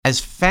As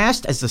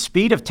fast as the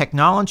speed of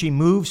technology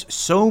moves,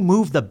 so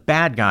move the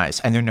bad guys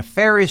and their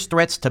nefarious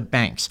threats to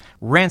banks,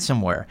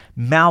 ransomware,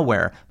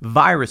 malware,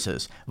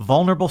 viruses,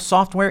 vulnerable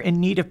software in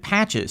need of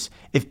patches.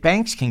 If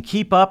banks can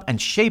keep up and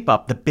shape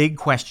up, the big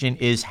question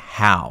is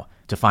how.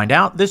 To find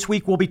out, this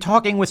week we'll be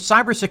talking with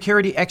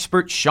cybersecurity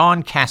expert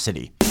Sean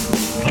Cassidy.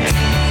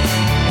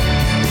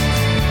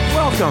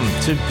 Welcome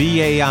to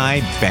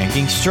BAI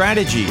Banking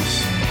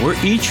Strategies, where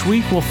each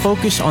week we'll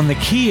focus on the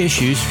key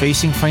issues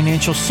facing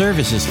financial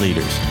services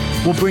leaders.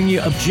 We'll bring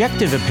you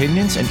objective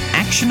opinions and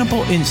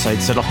actionable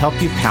insights that'll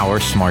help you power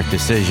smart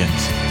decisions.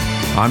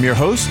 I'm your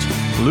host,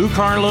 Lou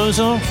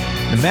Carlozo,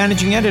 the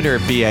managing editor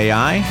of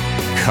BAI.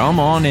 Come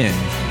on in.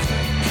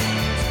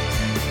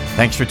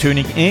 Thanks for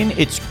tuning in.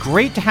 It's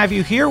great to have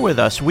you here with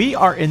us. We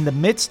are in the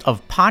midst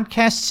of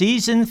podcast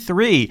season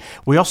 3.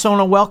 We also want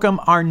to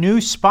welcome our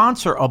new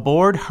sponsor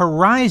aboard,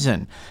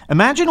 Horizon.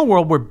 Imagine a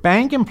world where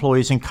bank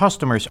employees and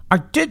customers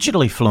are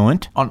digitally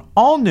fluent on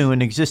all new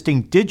and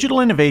existing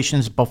digital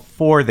innovations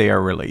before they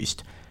are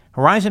released.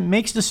 Horizon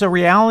makes this a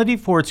reality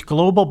for its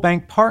global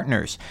bank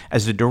partners.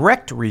 As a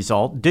direct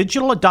result,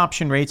 digital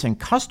adoption rates and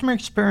customer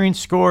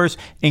experience scores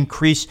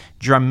increase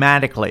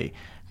dramatically.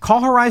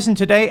 Call Horizon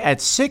today at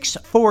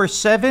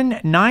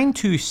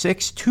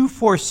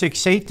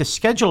 647-926-2468 to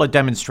schedule a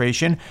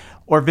demonstration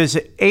or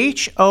visit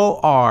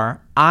HORIZN.com.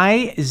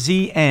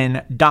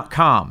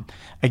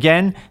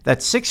 Again,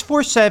 that's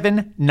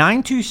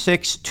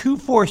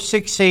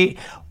 647-926-2468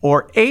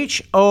 or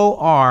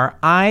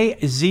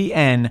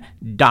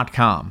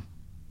HORIZN.com.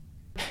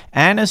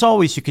 And as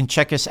always, you can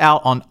check us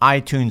out on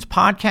iTunes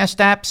podcast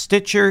app,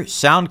 Stitcher,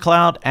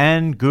 SoundCloud,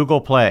 and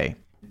Google Play.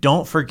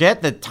 Don't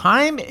forget that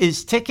time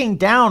is ticking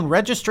down.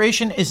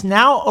 Registration is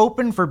now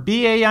open for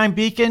BAI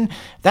Beacon.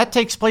 That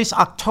takes place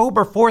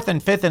October 4th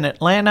and 5th in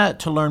Atlanta.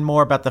 To learn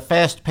more about the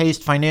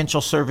Fast-Paced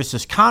Financial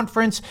Services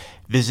Conference,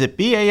 visit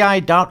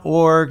bai.org/BAI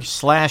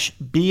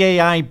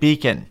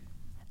Beacon.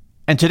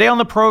 And today on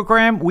the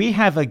program, we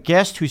have a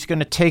guest who's going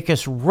to take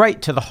us right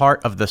to the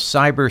heart of the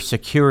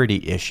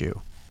cybersecurity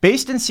issue.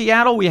 Based in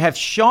Seattle, we have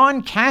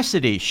Sean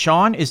Cassidy.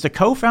 Sean is the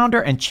co-founder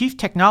and chief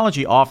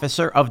technology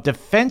officer of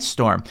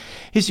DefenseStorm.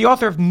 He's the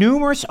author of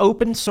numerous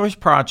open source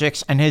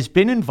projects and has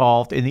been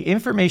involved in the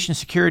information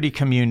security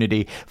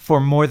community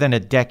for more than a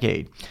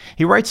decade.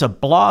 He writes a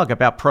blog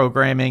about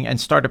programming and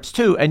startups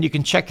too, and you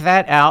can check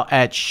that out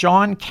at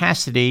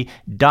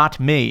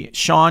seancassidy.me.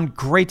 Sean,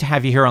 great to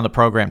have you here on the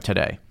program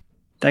today.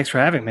 Thanks for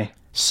having me.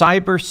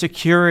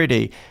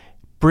 Cybersecurity.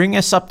 Bring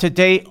us up to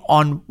date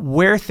on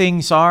where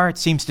things are. It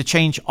seems to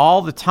change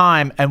all the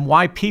time and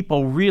why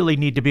people really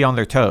need to be on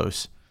their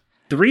toes.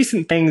 The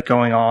recent thing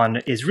going on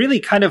is really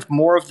kind of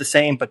more of the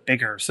same, but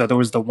bigger. So there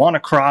was the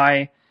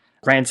WannaCry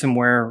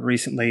ransomware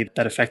recently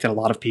that affected a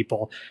lot of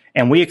people.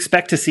 And we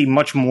expect to see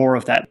much more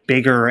of that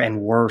bigger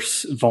and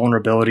worse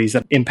vulnerabilities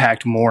that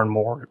impact more and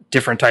more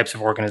different types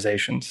of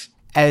organizations.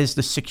 As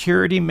the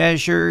security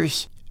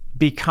measures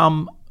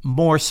become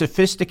more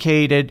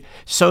sophisticated,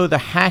 so the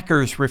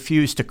hackers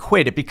refuse to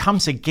quit. It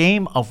becomes a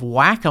game of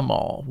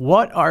whack-a-mole.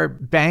 What are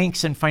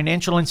banks and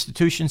financial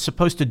institutions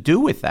supposed to do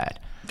with that?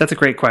 That's a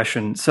great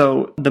question.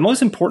 So the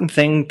most important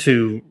thing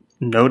to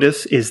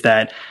notice is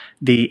that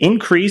the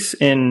increase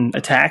in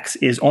attacks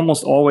is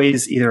almost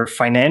always either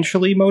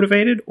financially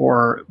motivated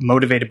or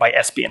motivated by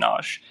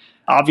espionage.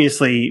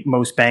 Obviously,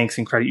 most banks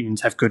and credit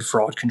unions have good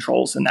fraud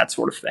controls and that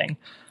sort of thing,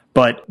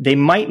 but they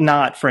might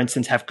not, for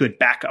instance, have good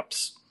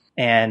backups.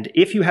 And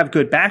if you have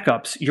good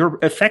backups, you're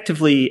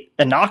effectively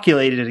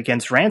inoculated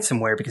against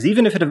ransomware, because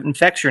even if it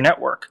infects your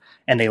network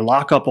and they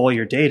lock up all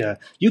your data,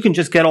 you can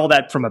just get all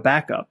that from a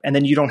backup. And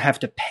then you don't have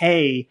to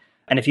pay.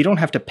 And if you don't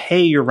have to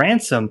pay your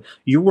ransom,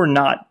 you are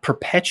not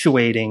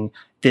perpetuating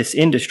this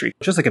industry.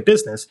 Just like a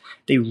business,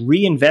 they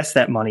reinvest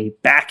that money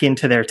back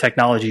into their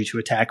technology to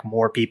attack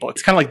more people.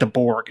 It's kind of like the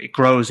Borg. It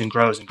grows and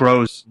grows and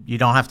grows. You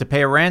don't have to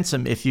pay a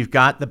ransom if you've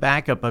got the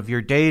backup of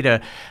your data.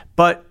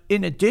 But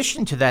in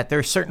addition to that, there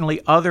are certainly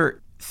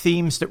other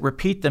themes that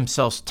repeat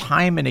themselves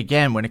time and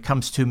again when it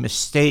comes to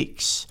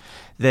mistakes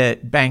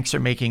that banks are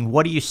making.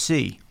 What do you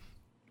see?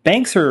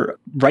 Banks are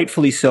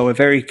rightfully so a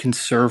very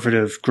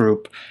conservative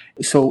group.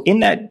 So in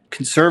that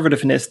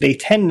conservativeness, they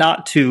tend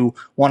not to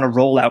want to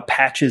roll out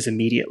patches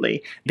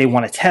immediately. They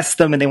want to test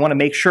them and they want to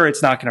make sure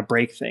it's not going to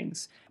break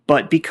things.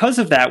 But because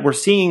of that, we're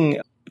seeing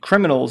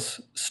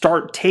criminals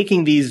start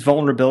taking these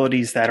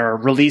vulnerabilities that are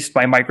released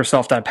by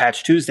Microsoft on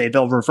Patch Tuesday.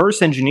 They'll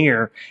reverse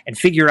engineer and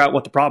figure out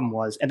what the problem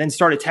was and then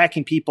start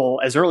attacking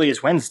people as early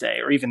as Wednesday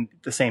or even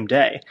the same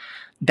day.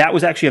 That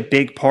was actually a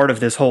big part of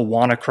this whole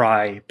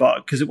WannaCry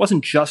bug, because it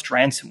wasn't just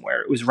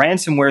ransomware. It was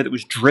ransomware that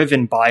was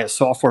driven by a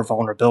software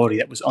vulnerability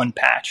that was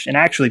unpatched. And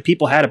actually,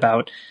 people had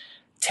about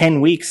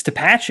 10 weeks to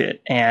patch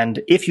it.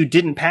 And if you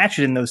didn't patch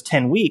it in those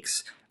 10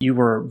 weeks, you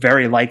were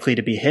very likely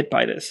to be hit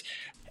by this.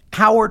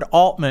 Howard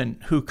Altman,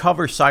 who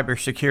covers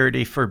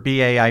cybersecurity for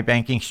BAI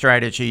Banking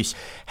Strategies,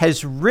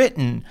 has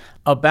written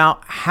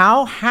about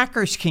how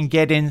hackers can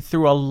get in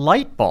through a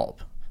light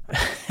bulb.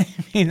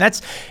 mean,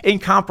 that's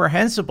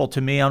incomprehensible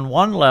to me on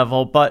one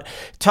level, but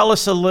tell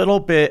us a little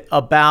bit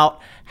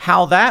about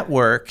how that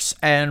works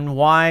and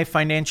why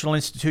financial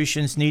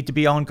institutions need to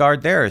be on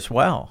guard there as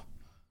well.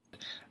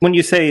 When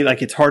you say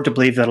like it's hard to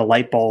believe that a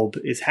light bulb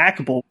is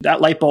hackable,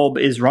 that light bulb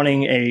is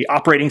running a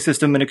operating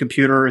system in a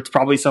computer. It's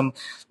probably some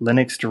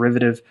Linux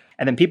derivative.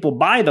 And then people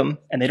buy them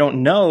and they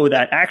don't know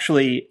that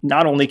actually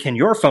not only can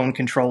your phone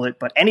control it,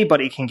 but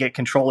anybody can get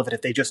control of it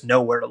if they just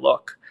know where to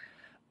look.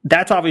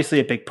 That's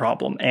obviously a big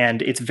problem.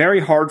 And it's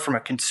very hard from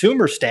a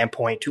consumer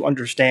standpoint to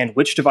understand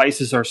which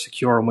devices are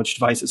secure and which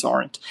devices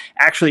aren't.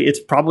 Actually, it's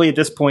probably at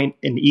this point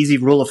an easy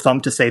rule of thumb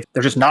to say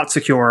they're just not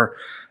secure.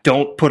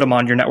 Don't put them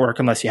on your network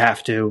unless you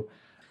have to.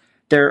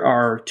 There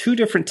are two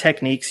different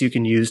techniques you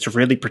can use to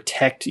really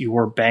protect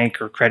your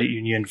bank or credit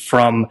union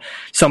from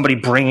somebody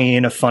bringing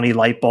in a funny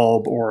light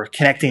bulb or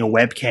connecting a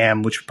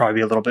webcam, which would probably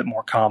be a little bit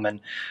more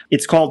common.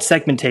 It's called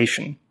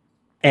segmentation.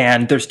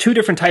 And there's two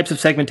different types of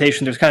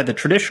segmentation. There's kind of the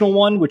traditional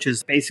one, which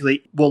is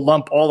basically we'll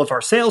lump all of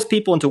our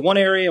salespeople into one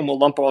area and we'll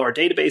lump all our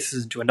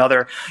databases into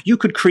another. You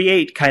could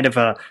create kind of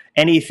a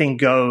anything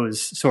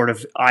goes sort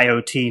of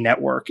IoT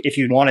network if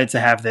you wanted to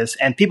have this,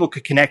 and people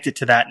could connect it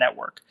to that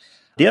network.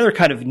 The other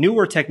kind of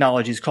newer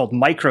technology is called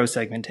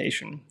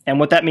microsegmentation. And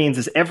what that means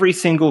is every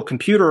single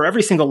computer or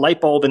every single light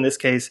bulb in this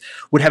case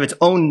would have its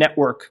own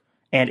network,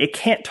 and it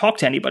can't talk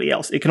to anybody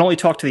else. It can only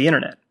talk to the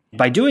internet.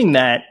 By doing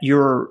that,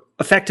 you're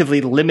effectively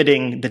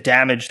limiting the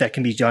damage that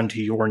can be done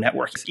to your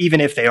networks,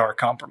 even if they are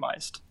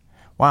compromised.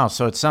 Wow.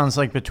 So it sounds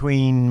like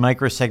between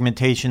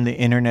microsegmentation, the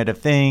Internet of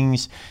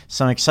Things,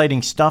 some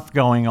exciting stuff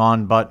going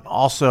on, but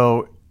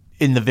also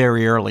in the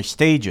very early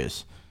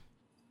stages.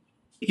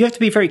 You have to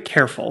be very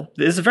careful.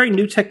 This is a very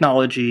new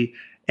technology,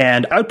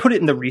 and I would put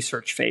it in the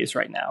research phase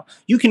right now.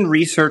 You can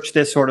research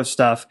this sort of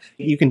stuff.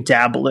 You can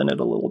dabble in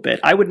it a little bit.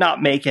 I would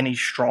not make any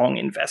strong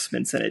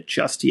investments in it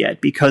just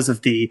yet because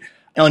of the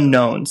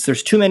unknowns.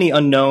 There's too many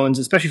unknowns,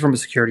 especially from a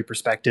security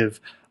perspective,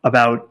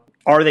 about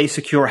are they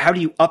secure? How do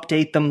you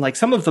update them? Like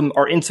some of them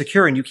are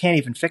insecure and you can't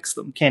even fix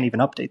them, can't even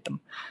update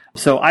them.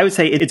 So I would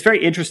say it's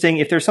very interesting.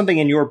 If there's something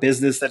in your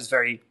business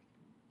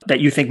that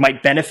you think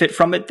might benefit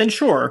from it, then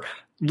sure,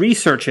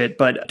 research it,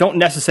 but don't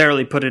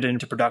necessarily put it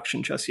into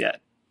production just yet.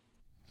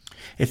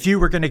 If you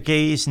were going to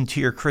gaze into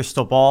your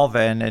crystal ball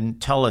then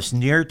and tell us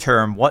near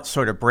term what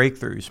sort of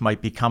breakthroughs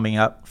might be coming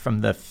up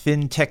from the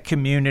fintech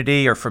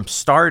community or from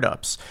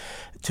startups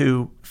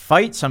to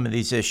fight some of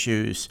these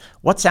issues,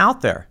 what's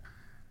out there?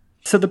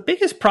 So the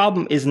biggest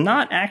problem is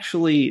not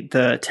actually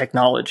the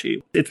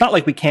technology. It's not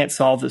like we can't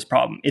solve this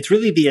problem. It's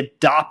really the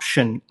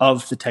adoption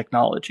of the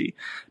technology.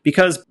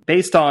 Because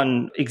based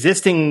on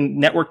existing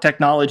network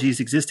technologies,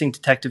 existing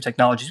detective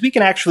technologies, we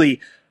can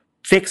actually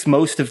fix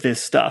most of this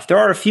stuff. There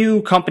are a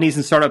few companies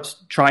and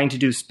startups trying to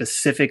do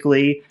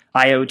specifically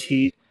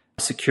IoT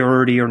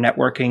security or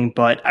networking,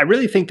 but I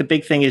really think the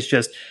big thing is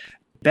just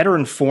better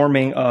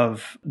informing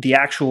of the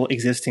actual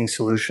existing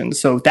solutions.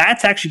 So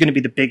that's actually going to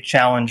be the big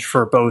challenge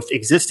for both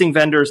existing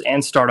vendors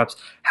and startups.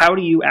 How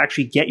do you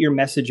actually get your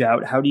message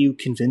out? How do you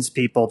convince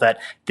people that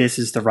this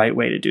is the right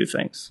way to do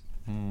things?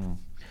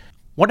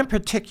 What in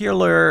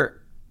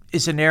particular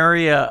is an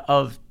area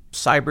of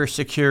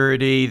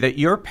cybersecurity that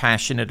you're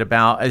passionate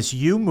about as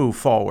you move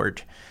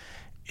forward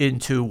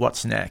into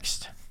what's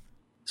next?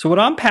 So what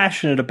I'm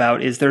passionate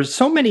about is there's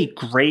so many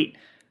great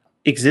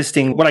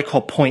existing what I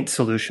call point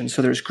solutions.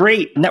 So there's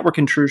great network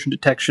intrusion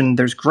detection.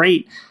 There's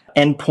great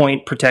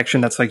endpoint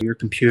protection. That's like your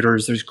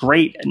computers. There's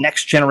great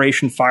next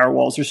generation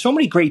firewalls. There's so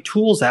many great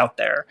tools out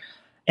there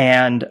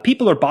and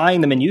people are buying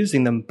them and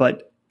using them.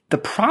 But the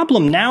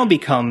problem now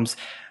becomes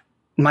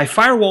my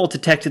firewall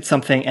detected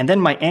something and then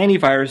my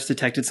antivirus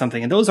detected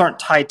something, and those aren't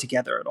tied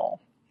together at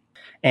all.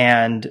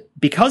 And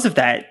because of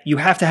that, you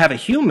have to have a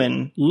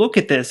human look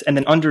at this and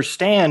then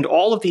understand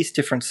all of these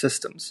different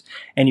systems.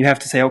 And you have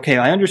to say, okay,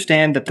 I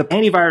understand that the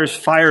antivirus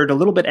fired a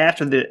little bit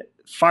after the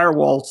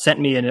firewall sent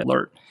me an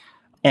alert.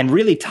 And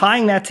really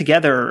tying that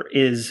together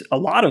is a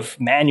lot of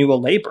manual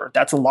labor.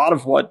 That's a lot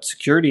of what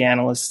security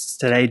analysts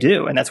today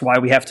do. And that's why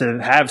we have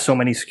to have so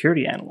many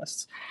security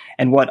analysts.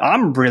 And what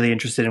I'm really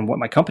interested in, what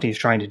my company is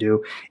trying to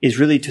do, is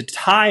really to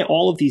tie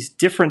all of these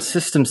different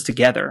systems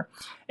together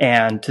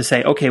and to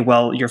say, okay,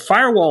 well, your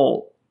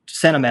firewall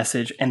sent a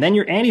message and then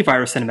your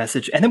antivirus sent a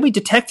message and then we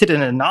detected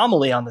an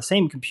anomaly on the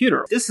same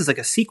computer. This is like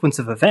a sequence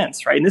of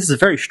events, right? And this is a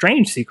very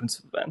strange sequence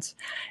of events.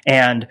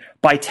 And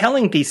by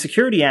telling the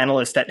security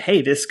analyst that,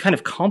 hey, this kind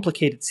of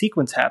complicated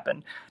sequence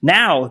happened,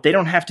 now they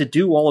don't have to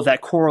do all of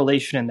that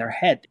correlation in their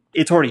head.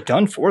 It's already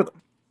done for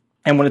them.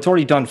 And when it's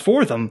already done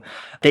for them,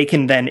 they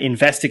can then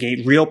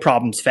investigate real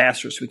problems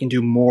faster so we can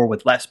do more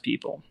with less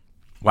people.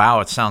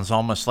 Wow, it sounds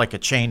almost like a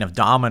chain of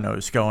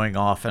dominoes going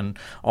off, and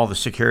all the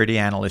security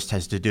analyst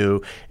has to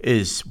do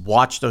is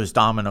watch those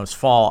dominoes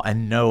fall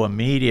and know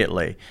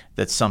immediately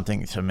that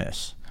something's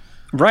amiss.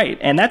 Right,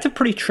 and that's a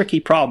pretty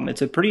tricky problem.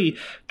 It's a pretty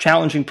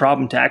challenging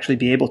problem to actually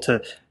be able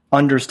to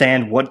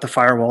understand what the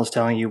firewall is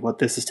telling you, what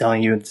this is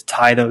telling you, and to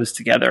tie those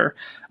together.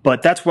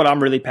 But that's what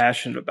I'm really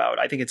passionate about.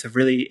 I think it's a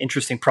really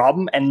interesting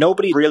problem, and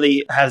nobody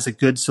really has a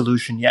good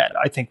solution yet.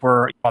 I think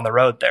we're on the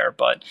road there,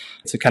 but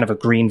it's a kind of a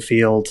green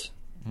field.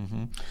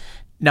 Mm-hmm.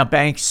 Now,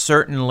 banks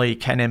certainly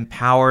can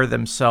empower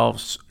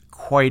themselves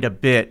quite a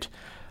bit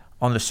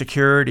on the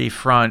security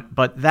front,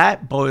 but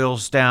that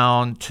boils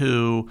down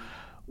to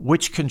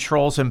which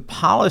controls and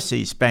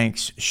policies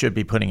banks should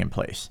be putting in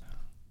place.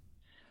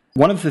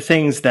 One of the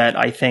things that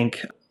I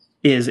think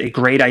is a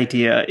great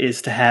idea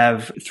is to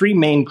have three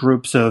main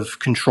groups of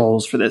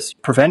controls for this.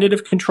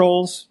 Preventative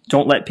controls,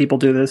 don't let people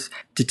do this.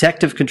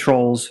 Detective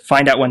controls,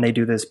 find out when they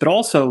do this, but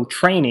also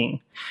training.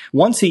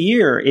 Once a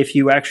year, if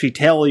you actually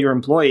tell your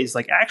employees,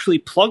 like actually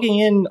plugging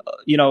in,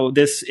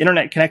 this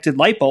internet connected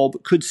light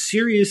bulb could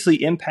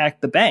seriously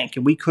impact the bank,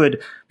 and we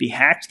could be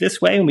hacked this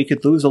way and we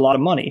could lose a lot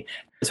of money.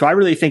 So I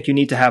really think you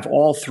need to have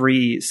all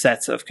three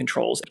sets of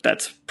controls.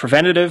 That's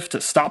preventative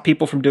to stop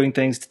people from doing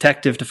things,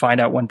 detective to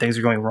find out when things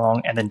are going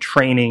wrong, and then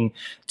training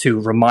to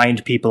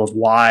remind people of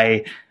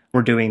why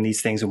we're doing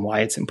these things and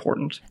why it's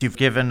important. You've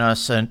given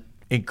us an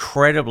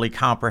incredibly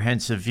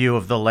comprehensive view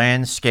of the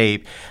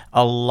landscape,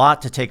 a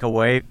lot to take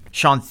away.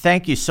 Sean,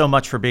 thank you so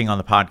much for being on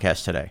the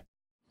podcast today.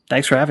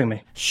 Thanks for having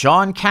me.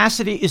 Sean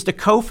Cassidy is the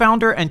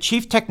co-founder and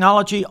chief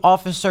technology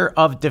officer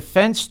of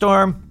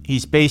DefenseStorm.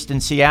 He's based in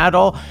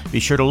Seattle. Be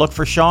sure to look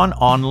for Sean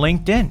on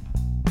LinkedIn.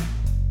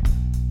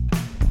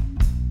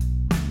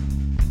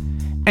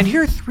 And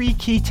here are three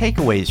key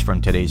takeaways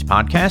from today's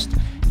podcast.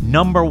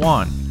 Number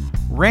one,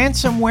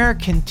 ransomware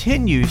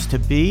continues to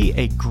be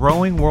a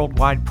growing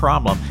worldwide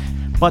problem,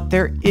 but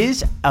there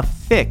is a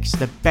fix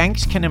that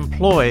banks can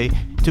employ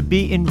to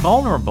be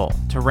invulnerable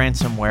to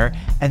ransomware,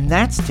 and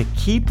that's to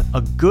keep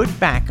a good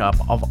backup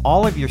of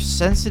all of your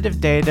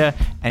sensitive data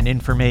and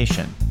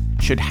information.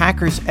 Should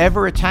hackers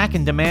ever attack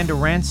and demand a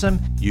ransom,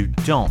 you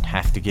don't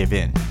have to give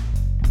in.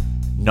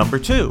 Number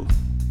two,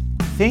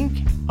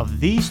 think of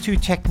these two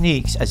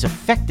techniques as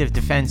effective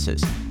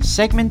defenses: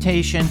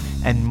 segmentation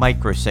and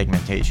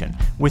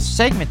microsegmentation. With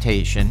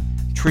segmentation,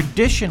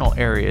 traditional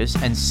areas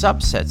and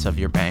subsets of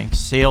your bank,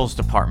 sales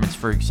departments,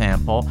 for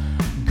example,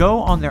 go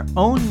on their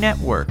own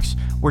networks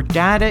where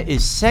data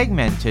is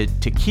segmented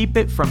to keep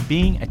it from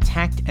being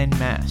attacked en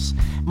masse.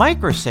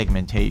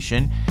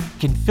 Microsegmentation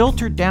can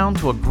filter down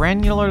to a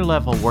granular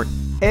level where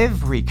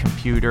every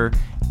computer,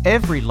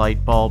 every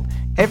light bulb,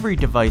 every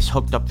device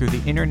hooked up through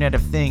the Internet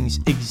of Things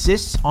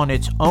exists on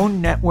its own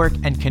network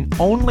and can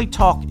only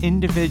talk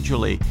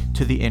individually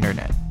to the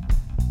Internet.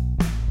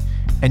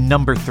 And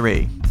number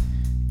three,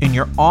 in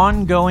your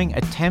ongoing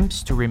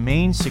attempts to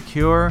remain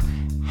secure,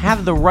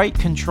 have the right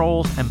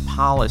controls and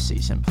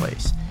policies in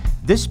place.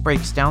 This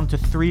breaks down to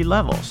three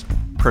levels: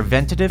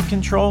 preventative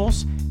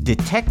controls,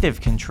 detective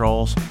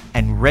controls,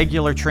 and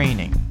regular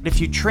training. If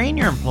you train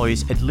your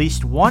employees at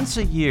least once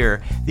a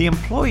year, the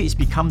employees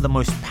become the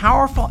most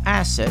powerful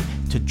asset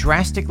to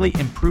drastically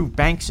improve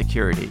bank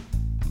security.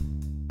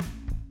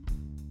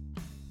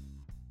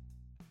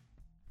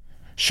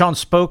 Sean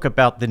spoke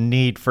about the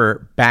need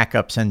for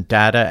backups and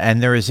data,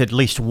 and there is at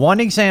least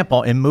one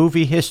example in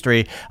movie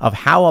history of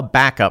how a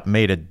backup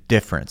made a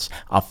difference,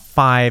 a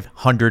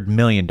 $500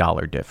 million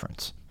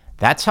difference.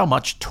 That's how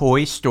much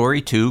Toy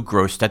Story 2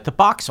 grossed at the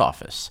box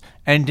office.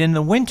 And in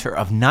the winter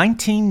of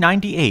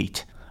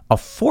 1998, a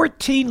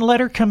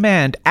 14-letter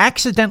command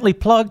accidentally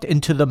plugged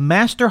into the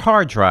master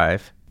hard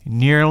drive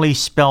nearly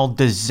spelled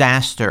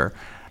disaster.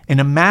 In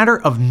a matter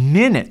of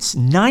minutes,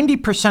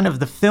 90% of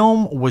the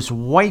film was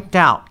wiped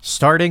out,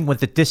 starting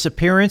with the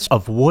disappearance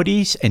of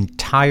Woody's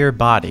entire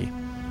body.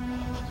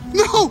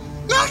 No!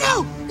 No,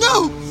 no,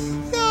 no!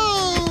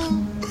 No!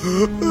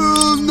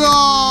 No,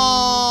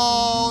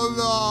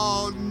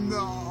 no,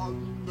 no,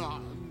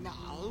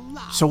 no,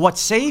 no. So what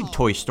saved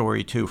Toy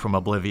Story 2 from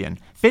oblivion?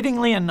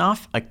 Fittingly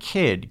enough, a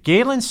kid,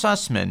 Galen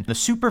Sussman, the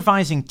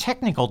supervising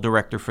technical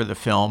director for the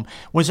film,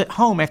 was at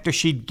home after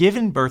she'd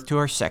given birth to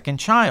her second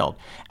child.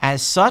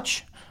 As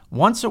such,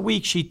 once a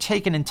week she'd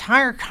take an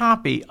entire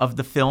copy of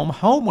the film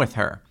home with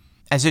her.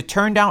 As it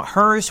turned out,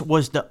 hers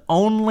was the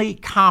only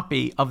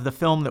copy of the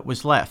film that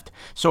was left.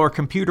 So her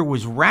computer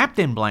was wrapped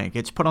in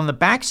blankets, put on the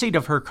backseat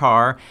of her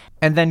car,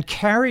 and then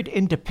carried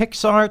into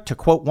Pixar, to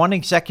quote one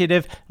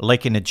executive,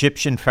 like an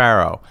Egyptian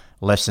pharaoh.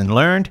 Lesson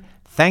learned: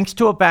 thanks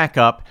to a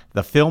backup,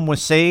 the film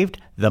was saved,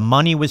 the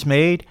money was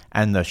made,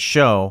 and the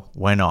show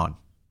went on.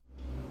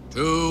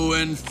 To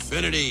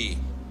infinity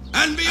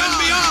and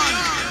beyond!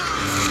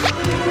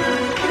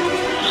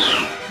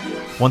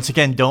 Once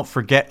again, don't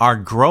forget our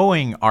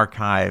growing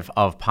archive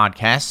of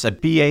podcasts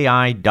at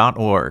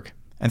BAI.org.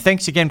 And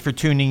thanks again for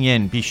tuning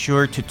in. Be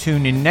sure to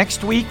tune in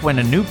next week when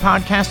a new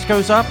podcast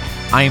goes up.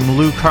 I'm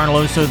Lou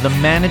Carloso, the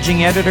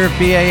managing editor of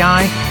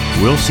BAI.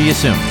 We'll see you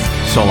soon.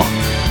 So long.